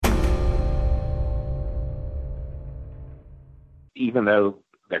even though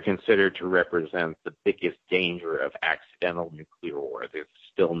they're considered to represent the biggest danger of accidental nuclear war, there's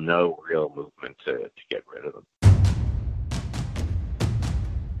still no real movement to get rid of them.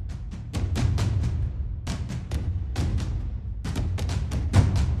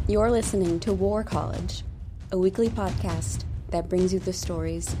 You're listening to War College, a weekly podcast that brings you the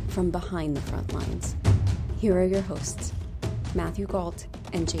stories from behind the front lines. Here are your hosts, Matthew Gault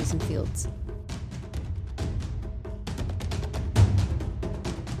and Jason Fields.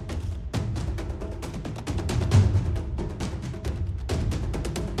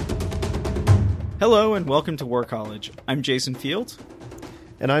 Hello and welcome to War College. I'm Jason Fields.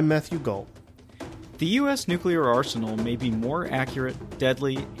 And I'm Matthew Gault. The U.S. nuclear arsenal may be more accurate,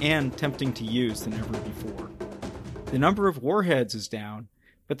 deadly, and tempting to use than ever before. The number of warheads is down,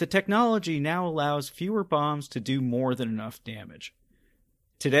 but the technology now allows fewer bombs to do more than enough damage.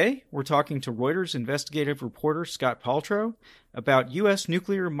 Today, we're talking to Reuters investigative reporter Scott Paltrow about U.S.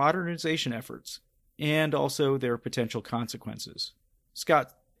 nuclear modernization efforts, and also their potential consequences.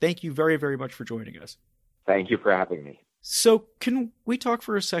 Scott, thank you very, very much for joining us. Thank you for having me. So can we talk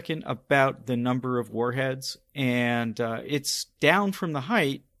for a second about the number of warheads? And it's down from the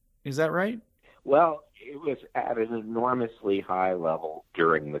height. Is that right? Well, it was at an enormously high level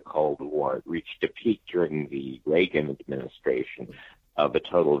during the Cold War. It reached a peak during the Reagan administration of a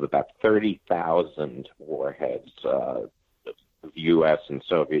total of about 30,000 warheads, U.S. and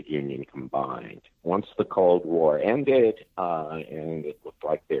Soviet Union combined. Once the Cold War ended, and it looked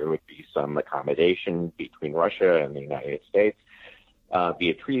like there would be some accommodation between Russia and the United States,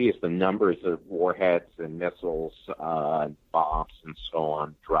 via treaties, the numbers of warheads and missiles, bombs, and so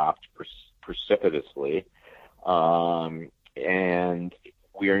on dropped precipitously. And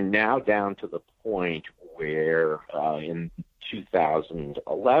we are now down to the point where in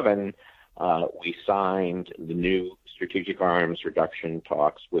 2011, we signed the new strategic arms reduction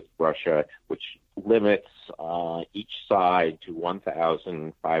talks with Russia, which limits each side to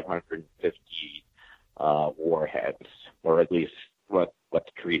 1,550 warheads, or at least what the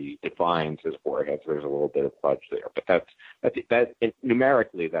treaty defines as warheads. There's a little bit of fudge there, but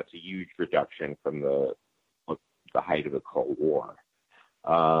numerically that's a huge reduction from the height of the Cold War.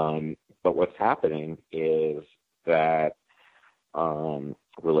 But what's happening is that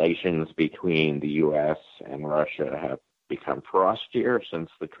relations between the U.S. and Russia have become frostier since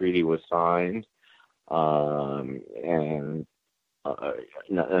the treaty was signed, and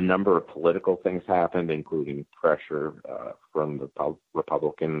a number of political things happened, including pressure from the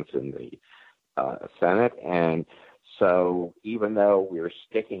Republicans in the Senate. And so even though we're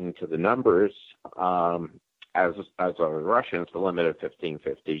sticking to the numbers, as are the Russians, the limit of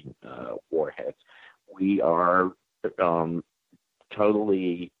 1,550 warheads, we are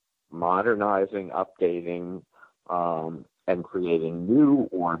totally modernizing, updating, and creating new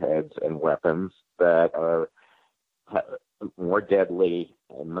warheads and weapons that are more deadly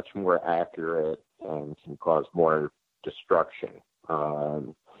and much more accurate and can cause more destruction.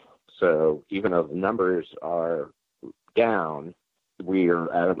 So even though the numbers are down, we are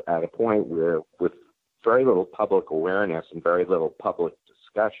at a point where, with very little public awareness and very little public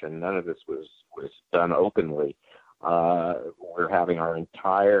discussion, none of this was done openly. We're having our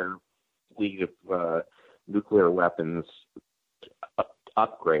entire fleet of nuclear weapons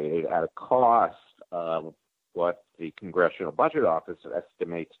upgraded at a cost of what the Congressional Budget Office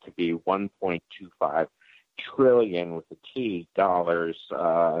estimates to be $1.25 trillion with the T dollars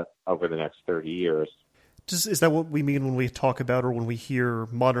over the next 30 years. Is that what we mean when we talk about, or when we hear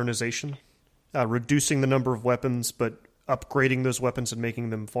modernization? Reducing the number of weapons, but upgrading those weapons and making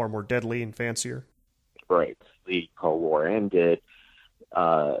them far more deadly and fancier? Right. The Cold War ended.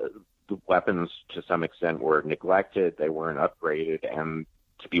 The weapons, to some extent, were neglected. They weren't upgraded, and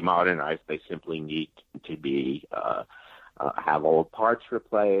to be modernized, they simply need to be have old parts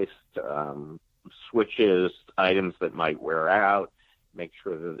replaced, switches, items that might wear out, make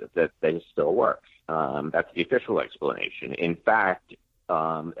sure that they still work. That's the official explanation. In fact,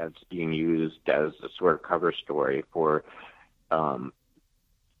 it's being used as a sort of cover story for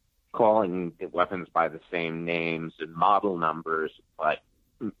calling weapons by the same names and model numbers, but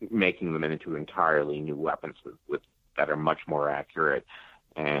making them into entirely new weapons that are much more accurate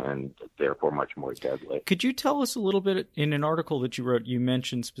and therefore much more deadly. Could you tell us a little bit, in an article that you wrote, you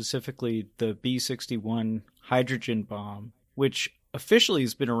mentioned specifically the B-61 hydrogen bomb, which officially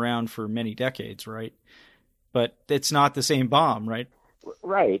has been around for many decades, right? But it's not the same bomb, right?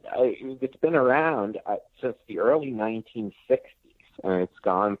 Right. It's been around since the early 1960s, and it's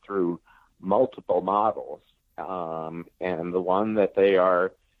gone through multiple models. And the one that they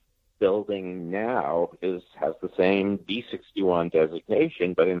are building now has the same B-61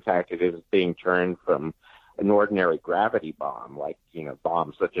 designation, but in fact it is being turned from an ordinary gravity bomb, like,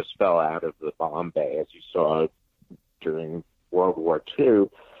 bombs that just fell out of the bomb bay, as you saw during World War II,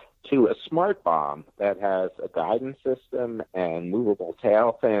 to a smart bomb that has a guidance system and movable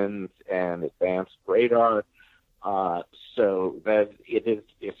tail fins and advanced radar, so that it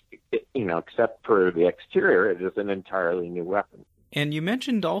is, except for the exterior, it is an entirely new weapon. And you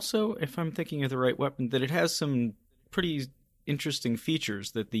mentioned also, if I'm thinking of the right weapon, that it has some pretty interesting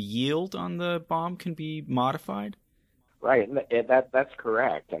features, that the yield on the bomb can be modified? Right, and that's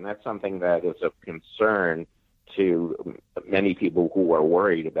correct, and that's something that is of concern to many people who are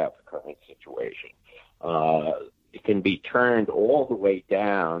worried about the current situation. It can be turned all the way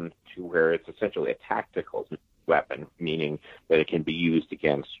down to where it's essentially a tactical weapon, meaning that it can be used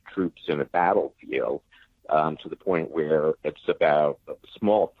against troops in a battlefield, to the point where it's about a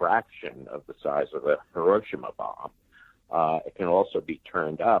small fraction of the size of a Hiroshima bomb. It can also be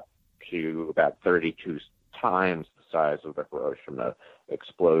turned up to about 32 times the size of the Hiroshima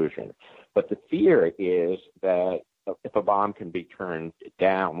explosion. But the fear is that if a bomb can be turned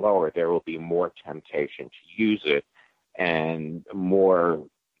down lower, there will be more temptation to use it and more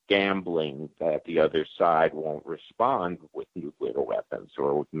gambling that the other side won't respond with nuclear weapons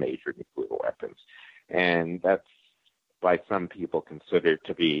or with major nuclear weapons. And that's by some people considered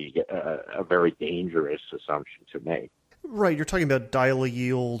to be a very dangerous assumption to make. Right, you're talking about dial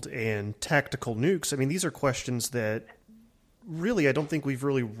yield and tactical nukes. I mean, these are questions that really I don't think we've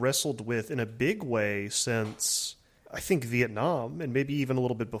really wrestled with in a big way since, I think, Vietnam, and maybe even a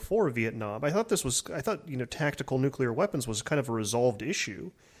little bit before Vietnam. I thought tactical nuclear weapons was kind of a resolved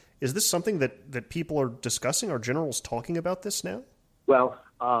issue. Is this something that people are discussing? Are generals talking about this now? Well,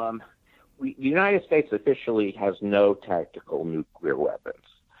 the United States officially has no tactical nuclear weapons.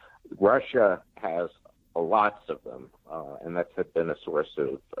 Russia has lots of them, and that's been a source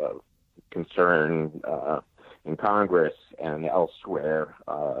of concern in Congress and elsewhere,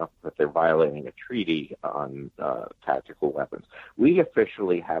 that they're violating a treaty on tactical weapons. We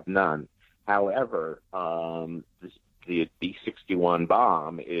officially have none. However, the B-61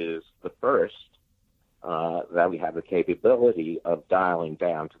 bomb is the first that we have the capability of dialing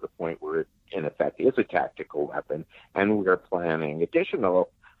down to the point where it, in effect, is a tactical weapon, and we're planning additional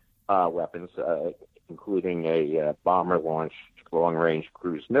weapons, including a bomber-launched long-range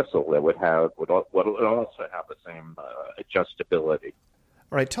cruise missile that would also have the same adjustability.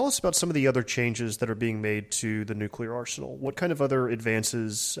 All right, tell us about some of the other changes that are being made to the nuclear arsenal. What kind of other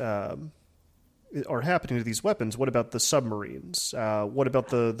advances are happening to these weapons? What about the submarines? What about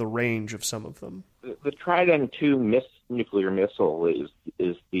the range of some of them? The Trident II nuclear missile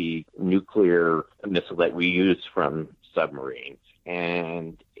is the nuclear missile that we use from submarines,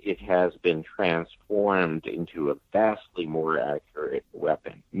 and it has been transformed into a vastly more accurate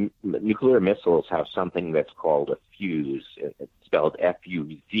weapon. Nuclear missiles have something that's called a fuse. It's spelled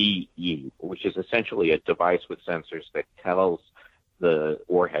F-U-Z-E, which is essentially a device with sensors that tells the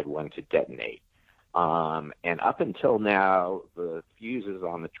warhead when to detonate. And up until now, the fuses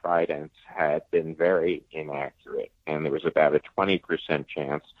on the Tridents had been very inaccurate, and there was about a 20%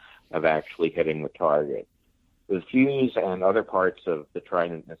 chance of actually hitting the target. The fuse and other parts of the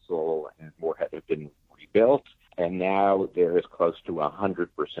Trident missile and warhead have been rebuilt, and now there is close to 100%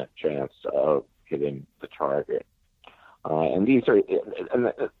 chance of hitting the target. And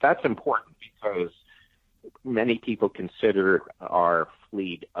that's important because many people consider our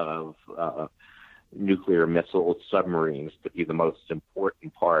fleet of nuclear missile submarines to be the most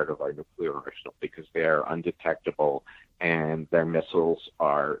important part of our nuclear arsenal because they are undetectable and their missiles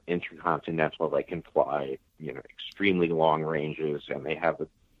are intercontinental. They can fly, extremely long ranges, and they have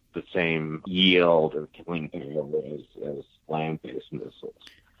the same yield of killing payload as land-based missiles.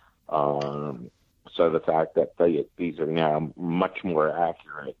 So the fact that these are now much more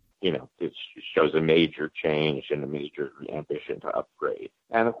accurate, it shows a major change and a major ambition to upgrade.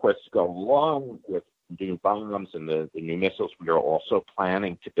 And, of course, to go along with new bombs and the new missiles, we are also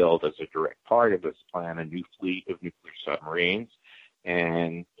planning to build, as a direct part of this plan, a new fleet of nuclear submarines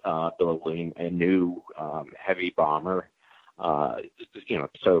and building a new heavy bomber.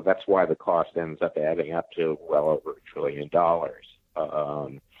 So that's why the cost ends up adding up to well over $1 trillion.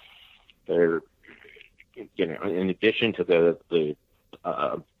 They're, in addition to the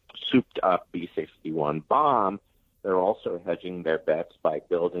souped-up B-61 bomb, they're also hedging their bets by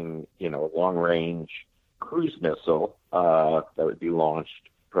building, a long-range cruise missile that would be launched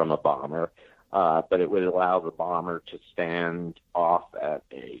from a bomber, but it would allow the bomber to stand off at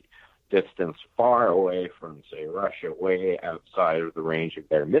a distance far away from, say, Russia, way outside of the range of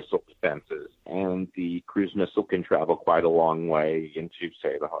their missile defenses. And the cruise missile can travel quite a long way into,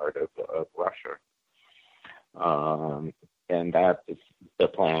 say, the heart of Russia. And that is the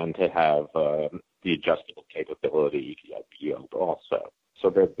plan, to have the adjustable capability yield also. So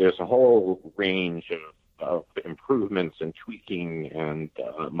there's a whole range of improvements and tweaking and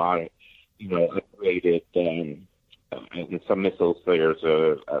upgraded. In some missiles, there's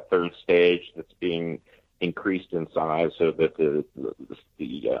a third stage that's being increased in size so that the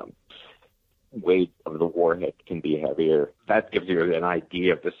weight of the warhead can be heavier. That gives you an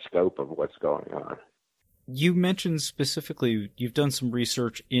idea of the scope of what's going on. You mentioned specifically you've done some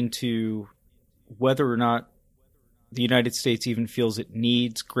research into whether or not the United States even feels it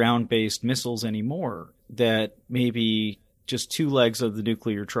needs ground-based missiles anymore, that maybe just two legs of the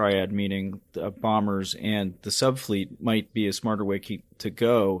nuclear triad, meaning the bombers and the subfleet, might be a smarter way to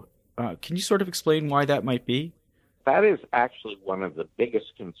go. Can you sort of explain why that might be? That is actually one of the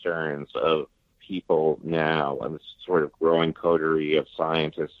biggest concerns of people now, and this sort of growing coterie of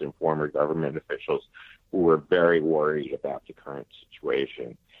scientists and former government officials who are very worried about the current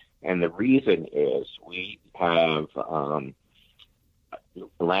situation. And the reason is we have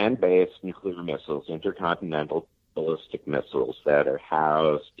land-based nuclear missiles, intercontinental ballistic missiles, that are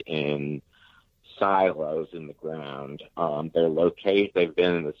housed in silos in the ground. They've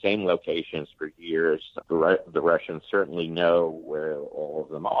been in the same locations for years. The Russians certainly know where all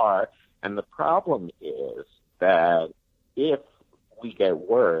of them are. And the problem is that if we get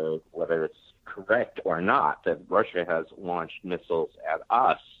word, whether it's correct or not, that Russia has launched missiles at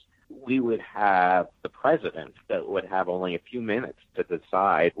us, we would have the president that would have only a few minutes to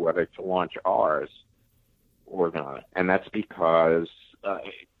decide whether to launch ours or not. And that's because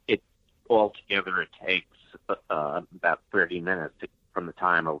it takes about 30 minutes from the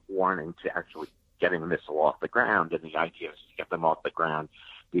time of warning to actually getting a missile off the ground. And the idea is to get them off the ground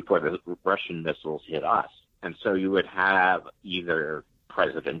before the Russian missiles hit us. And so you would have either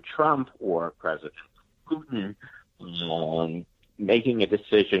President Trump or President Putin making a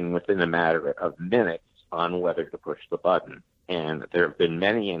decision within a matter of minutes on whether to push the button. And there have been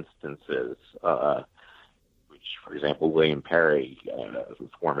many instances, which, for example, William Perry, the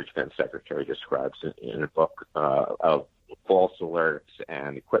former defense secretary, describes in a book of false alerts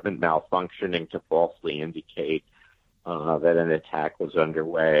and equipment malfunctioning to falsely indicate that an attack was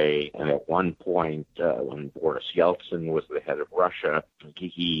underway. And at one point, when Boris Yeltsin was the head of Russia,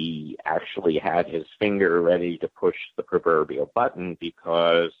 he actually had his finger ready to push the proverbial button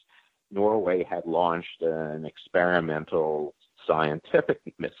because Norway had launched an experimental scientific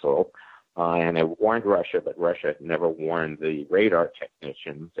missile, and it warned Russia, but Russia had never warned the radar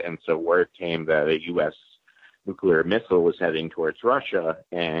technicians. And so word came that a U.S. nuclear missile was heading towards Russia,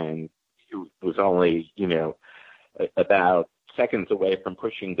 and it was only, about seconds away from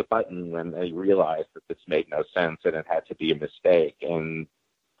pushing the button when they realized that this made no sense and it had to be a mistake, and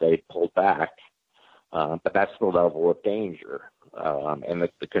they pulled back. But that's the level of danger. And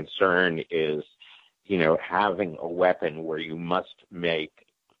the concern is, having a weapon where you must make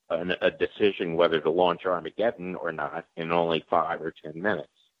a decision whether to launch Armageddon or not in only 5 or 10 minutes.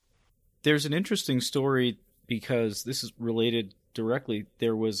 There's an interesting story because this is related directly.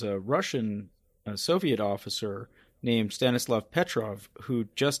 There was a Soviet officer named Stanislav Petrov, who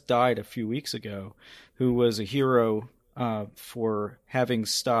just died a few weeks ago, who was a hero for having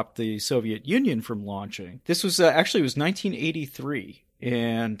stopped the Soviet Union from launching. This was it was 1983,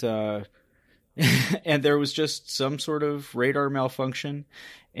 and and there was just some sort of radar malfunction.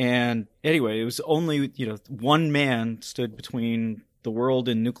 And anyway, it was only one man stood between the world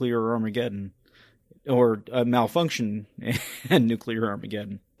and nuclear Armageddon, or a malfunction and nuclear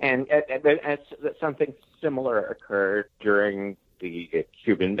Armageddon. And something similar occurred during the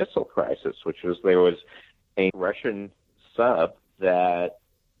Cuban Missile Crisis, which was there was a Russian sub that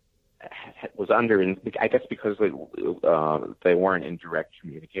was under, I guess because they weren't in direct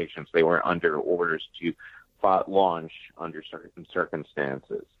communications, they were under orders to launch under certain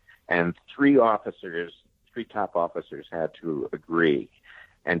circumstances. And three top officers had to agree.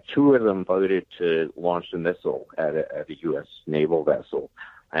 And two of them voted to launch the missile at a U.S. naval vessel,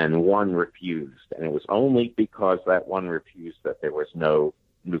 and one refused. And it was only because that one refused that there was no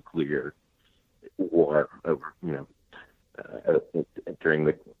nuclear war over, during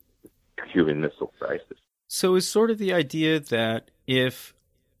the Cuban Missile Crisis. So is sort of the idea that if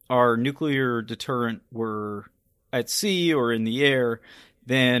our nuclear deterrent were at sea or in the air,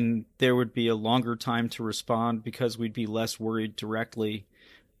 then there would be a longer time to respond because we'd be less worried directly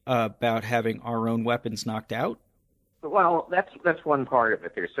about having our own weapons knocked out? Well, that's one part of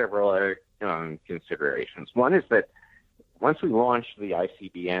it. There's several other considerations. One is that once we launch the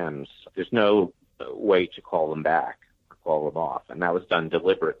ICBMs, there's no way to call them back or call them off, and that was done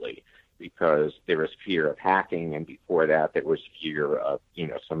deliberately because there was fear of hacking, and before that there was fear of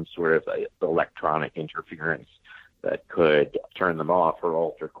some sort of electronic interference that could turn them off or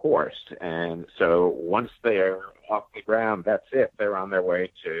alter course. And so once they're off the ground, that's it. They're on their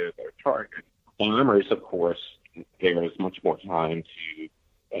way to their target. Bombers, of course, there is much more time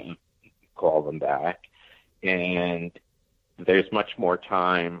to call them back, and there's much more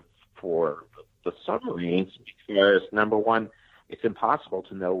time for the submarines because, number one, it's impossible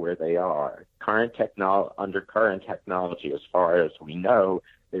to know where they are. Under current technology, as far as we know,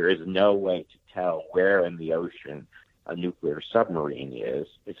 there is no way to tell where in the ocean a nuclear submarine is.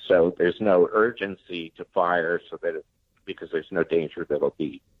 So there's no urgency to fire because there's no danger that it'll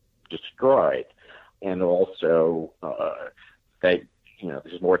be destroyed. And also that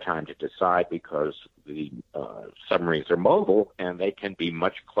there's more time to decide because the submarines are mobile and they can be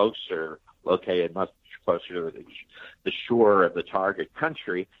located much closer to the shore of the target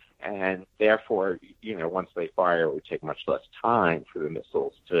country, and therefore, once they fire, it would take much less time for the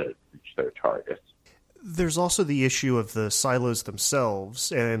missiles to reach their targets. There's also the issue of the silos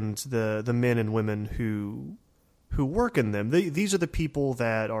themselves and the men and women who work in them. These are the people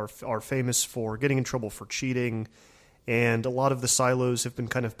that are famous for getting in trouble for cheating, and a lot of the silos have been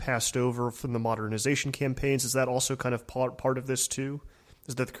kind of passed over from the modernization campaigns. Is that also kind of part of this too?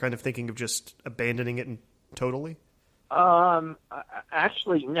 Is that the kind of thinking of just abandoning it totally?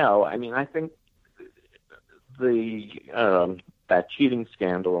 Actually, no. I mean, I think that cheating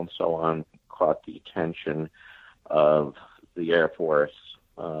scandal and so on caught the attention of the Air Force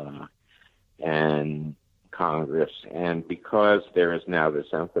and Congress, and because there is now this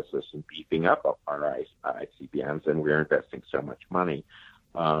emphasis in beefing up our ICBMs, and we're investing so much money,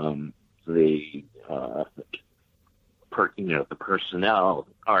 the personnel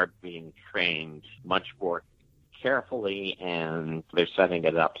are being trained much more carefully, and they're setting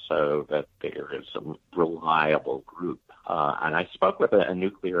it up so that there is a reliable group. And I spoke with a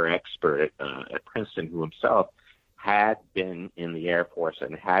nuclear expert at Princeton who himself had been in the Air Force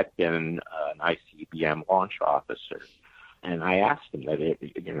and had been an ICBM launch officer. And I asked him that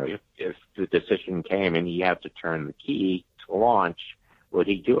if the decision came and he had to turn the key to launch, would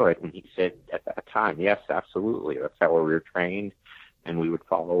he do it? And he said at that time, yes, absolutely. That's how we were trained, and we would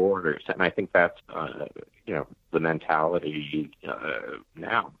follow orders. And I think that's, the mentality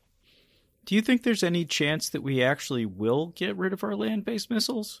now. Do you think there's any chance that we actually will get rid of our land-based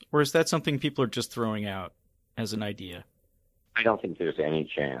missiles? Or is that something people are just throwing out as an idea? I don't think there's any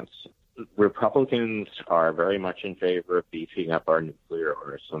chance. Republicans are very much in favor of beefing up our nuclear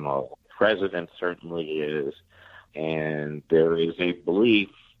arsenal. The president certainly is. And there is a belief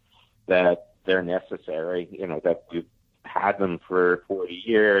that they're necessary, that we've had them for 40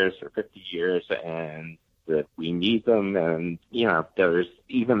 years or 50 years and that we need them. And, there's,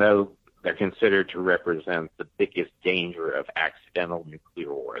 even though they're considered to represent the biggest danger of accidental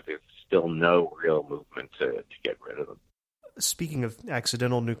nuclear war, there's still no real movement to get rid of them. Speaking of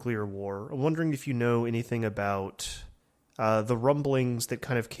accidental nuclear war, I'm wondering if you know anything about the rumblings that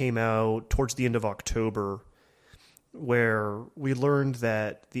kind of came out towards the end of October, where we learned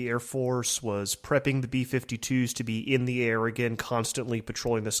that the Air Force was prepping the B-52s to be in the air again, constantly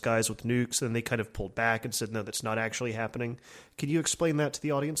patrolling the skies with nukes, and they kind of pulled back and said, no, that's not actually happening. Can you explain that to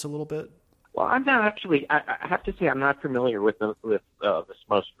the audience a little bit? Well, I'm not actually, I have to say I'm not familiar with this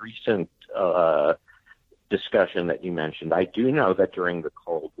most recent discussion that you mentioned. I do know that during the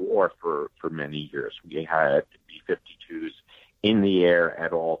Cold War for many years, we had B-52s in the air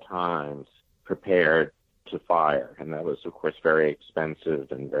at all times, prepared to fire, and that was, of course, very expensive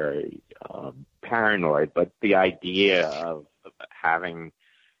and very paranoid. But the idea of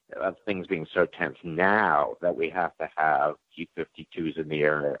things being so tense now that we have to have B-52s in the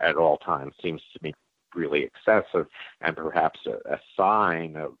air at all times seems to me really excessive, and perhaps a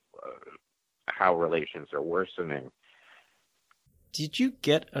sign of how relations are worsening. Did you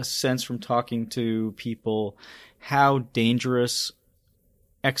get a sense from talking to people how dangerous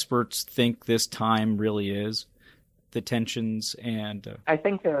experts think this time really is? The tensions and... I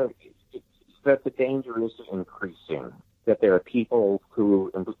think that the danger is increasing, that there are people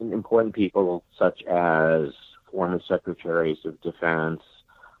important people such as former secretaries of defense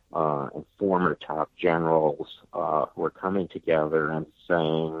and former top generals who are coming together and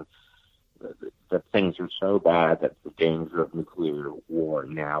saying that things are so bad that the danger of nuclear war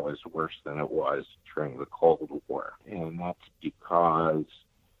now is worse than it was during the Cold War. And that's because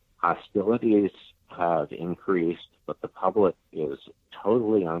hostilities have increased, but the public is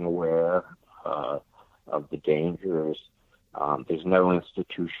totally unaware of the dangers. There's no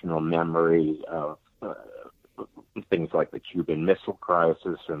institutional memory of things like the Cuban Missile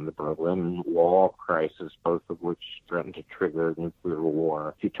Crisis and the Berlin Wall crisis, both of which threatened to trigger nuclear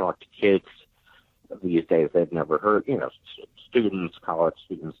war. If you talk to kids these days, they've never heard, students, college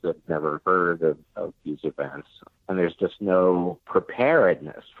students, that have never heard of these events. And there's just no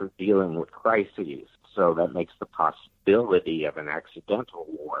preparedness for dealing with crises. So that makes the possibility of an accidental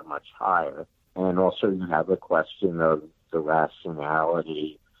war much higher. And also you have the question of the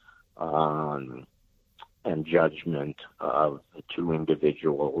rationality and judgment of the two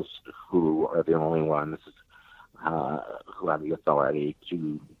individuals who are the only ones who have the authority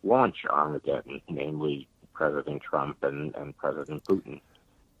to launch Armageddon, namely President Trump and President Putin.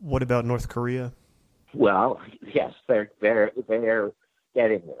 What about North Korea? Well, yes, they're getting there.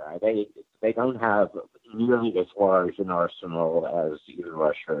 They don't have nearly as large an arsenal as either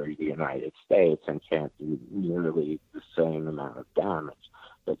Russia or the United States, and can't do nearly the same amount of damage.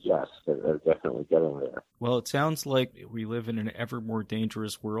 But yes, they're definitely getting there. Well, it sounds like we live in an ever more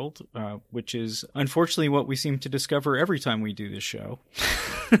dangerous world, which is unfortunately what we seem to discover every time we do this show.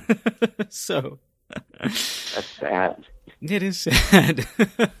 So that's sad. It is sad.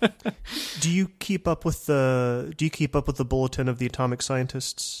 Do you keep up with the Bulletin of the Atomic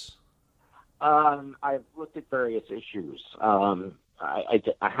Scientists? I've looked at various issues. I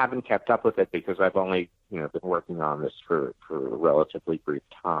haven't kept up with it because I've only been working on this for a relatively brief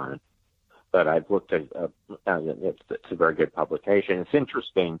time. But I've looked at it's a very good publication. It's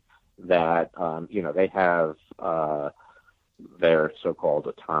interesting that they have their so-called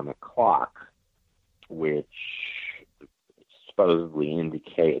atomic clock, which supposedly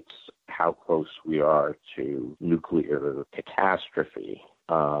indicates how close we are to nuclear catastrophe.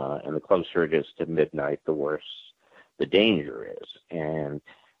 And the closer it is to midnight, the worse the danger is. And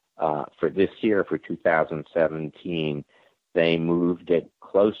for this year, for 2017, they moved it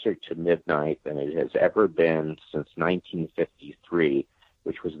closer to midnight than it has ever been since 1953,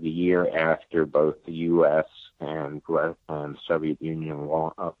 which was the year after both the U.S. and the Soviet Union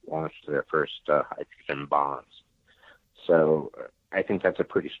launched their first hydrogen bombs. So I think that's a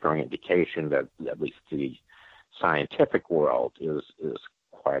pretty strong indication that at least the scientific world is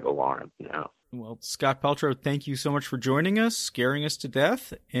quite alarmed now. Well, Scott Paltrow, thank you so much for joining us, scaring us to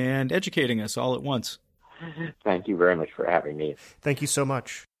death, and educating us all at once. Thank you very much for having me. Thank you so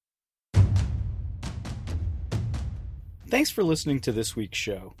much. Thanks for listening to this week's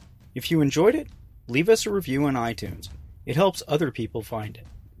show. If you enjoyed it, leave us a review on iTunes. It helps other people find it.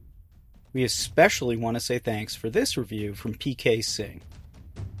 We especially want to say thanks for this review from PK Singh.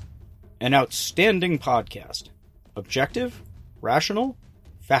 An outstanding podcast. Objective, rational,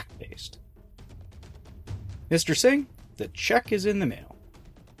 fact-based. Mr. Singh, the check is in the mail.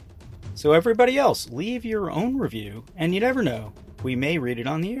 So everybody else, leave your own review, and you never know, we may read it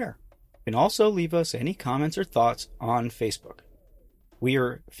on the air. You can also leave us any comments or thoughts on Facebook. We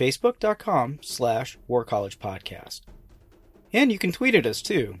are facebook.com/War College Podcast. And you can tweet at us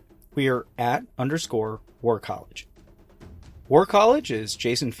too. We are @_War College. War College is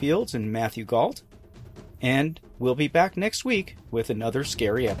Jason Fields and Matthew Gault. And we'll be back next week with another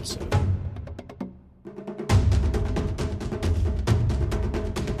scary episode.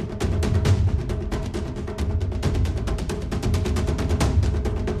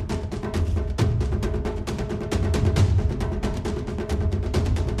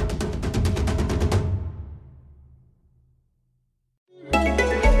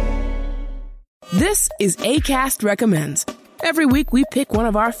 This is Acast Recommends. Every week we pick one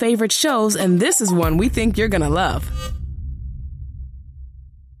of our favorite shows, and this is one we think you're gonna love.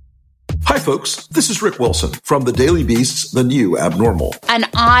 Hi, folks. This is Rick Wilson from The Daily Beast's The New Abnormal. And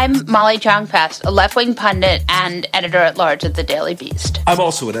I'm Molly Jong-Fast, a left-wing pundit and editor-at-large at The Daily Beast. I'm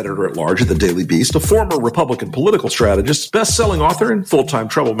also an editor-at-large at The Daily Beast, a former Republican political strategist, best-selling author, and full-time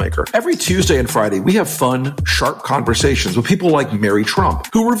troublemaker. Every Tuesday and Friday, we have fun, sharp conversations with people like Mary Trump,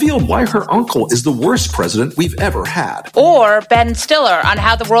 who revealed why her uncle is the worst president we've ever had. Or Ben Stiller on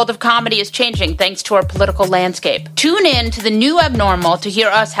how the world of comedy is changing thanks to our political landscape. Tune in to The New Abnormal to hear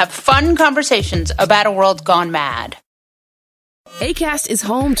us have fun conversations about a world gone mad. Acast is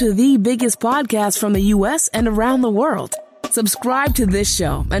home to the biggest podcasts from the U.S. and around the world. Subscribe to this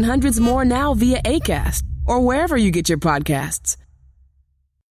show and hundreds more now via Acast or wherever you get your podcasts.